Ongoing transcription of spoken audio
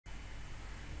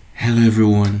Hello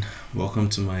everyone, welcome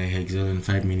to my Excel in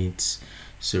 5 minutes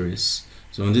series.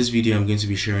 So in this video I'm going to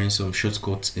be sharing some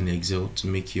shortcuts in Excel to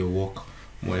make your work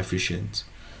more efficient.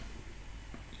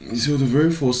 So the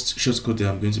very first shortcut that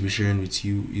I'm going to be sharing with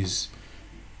you is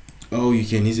how you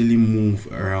can easily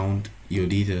move around your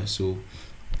data. So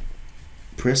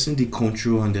pressing the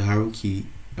Ctrl and the arrow key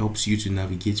helps you to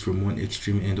navigate from one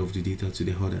extreme end of the data to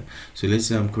the other. So let's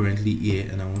say I'm currently here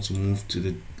and I want to move to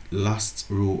the last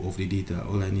row of the data.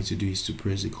 All I need to do is to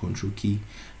press the Ctrl key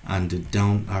and the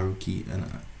down arrow key, and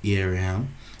here I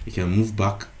am. I can move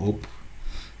back up,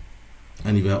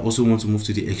 and if I also want to move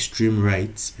to the extreme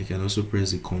right, I can also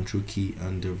press the Ctrl key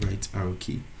and the right arrow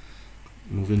key.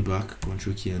 Moving back,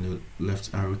 Ctrl key and the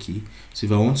left arrow key. So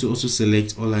if I want to also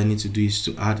select, all I need to do is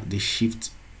to add the shift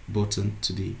button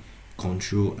to the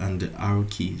Ctrl and the arrow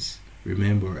keys.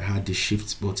 Remember, I had the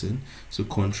shift button, so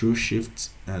Ctrl Shift,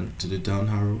 and to the down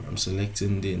arrow I'm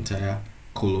selecting the entire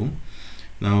column.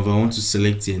 Now if I want to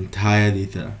select the entire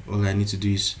data, all I need to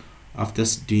do is, after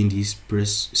doing this,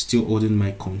 press, still holding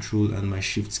my Ctrl and my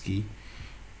Shift key,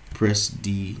 press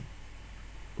the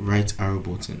right arrow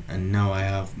button, and now I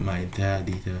have my entire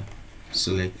data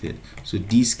selected. So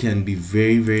this can be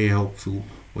very helpful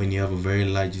when you have a very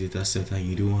large data set and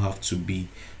you don't have to be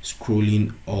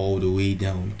scrolling all the way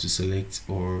down to select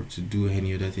or to do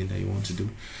any other thing that you want to do.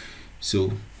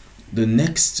 So the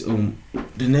next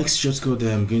shortcut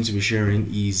that I'm going to be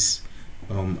sharing is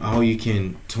how you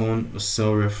can turn a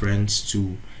cell reference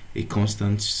to a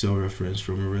constant cell reference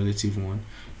from a relative one.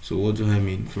 So what do I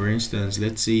mean? For instance,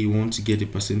 let's say you want to get a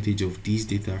percentage of this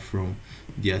data from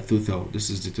their total. This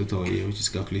is the total here, which is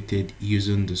calculated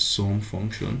using the sum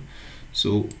function.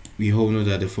 So we all know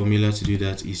that the formula to do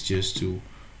that is just to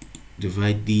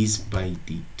divide these by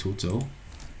the total,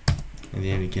 and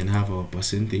then we can have our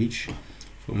percentage,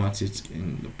 format it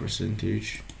in the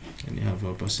percentage, and you have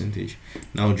our percentage.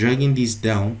 Now dragging this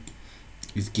down,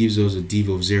 it gives us a div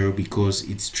of 0 because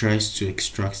it tries to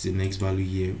extract the next value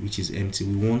here, which is empty.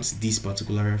 We want this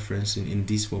particular reference in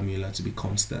this formula to be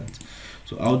constant.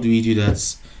 So how do we do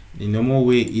that? The normal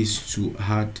way is to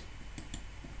add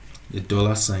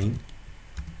the $sign,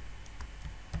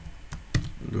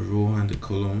 the row and the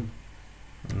column,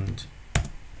 and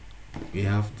we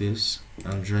have this,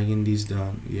 and dragging this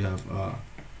down, we have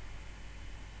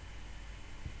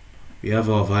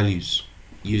our values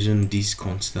using this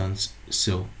constant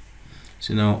cell.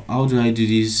 So now how do I do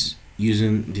this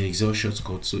using the Excel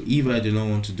shortcut? So if I do not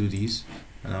want to do this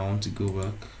and I want to go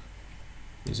back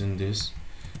using this,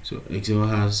 so Excel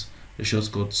has the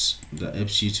shortcuts that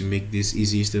helps you to make this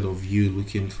easy. Instead of you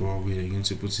looking for where you're going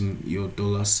to put in your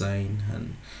 $sign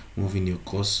and moving your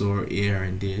cursor here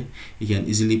and there, you can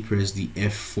easily press the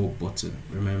F4 button.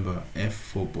 Remember,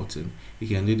 F4 button. You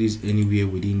can do this anywhere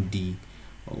within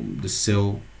the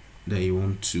cell that you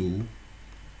want to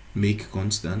make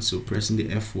constant. So pressing the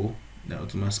F4, that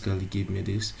automatically gave me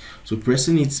this. So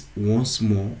pressing it once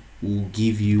more will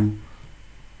give you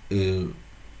a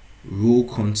row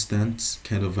constant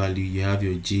kind of value. You have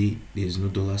your J, there's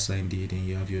no $sign there, then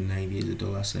you have your 9, there's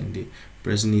a $sign there.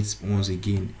 Pressing it once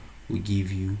again will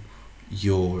give you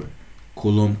your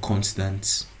column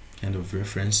constant kind of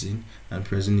referencing, and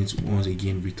pressing it once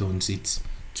again returns it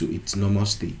to its normal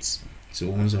state. So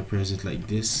once I press it like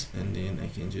this, and then I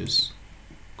can just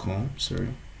come,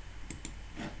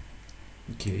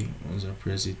 okay, once I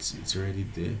press it, it's already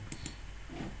there.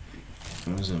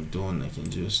 Once I'm done, I can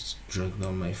just drag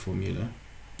down my formula,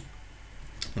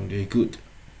 and very good.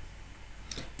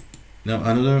 Now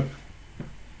another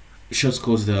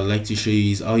shortcut that I'd like to show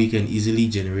you is how you can easily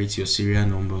generate your serial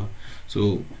number.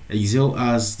 So Excel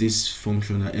has this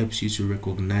function that helps you to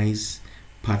recognize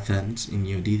patterns in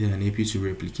your data and help you to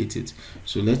replicate it.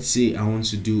 So let's say I want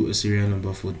to do a serial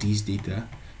number for this data.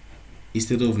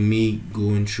 Instead of me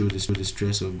going through the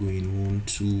stress of going 1,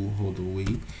 2 all the way,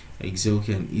 Excel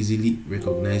can easily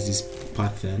recognize this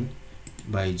pattern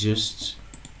by just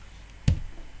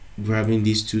grabbing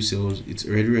these two cells. It's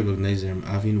already recognized that I'm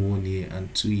having 1 here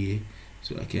and 2 here,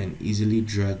 so I can easily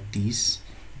drag this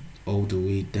all the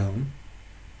way down,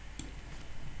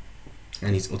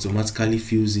 and it automatically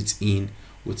fills it in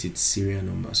with its serial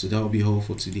number. So that will be all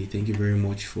for today. Thank you very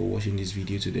much for watching this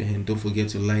video to the end. Don't forget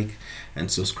to like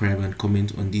and subscribe and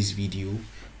comment on this video.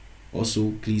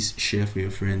 Also, please share for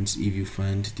your friends if you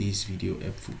find this video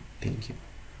helpful. Thank you.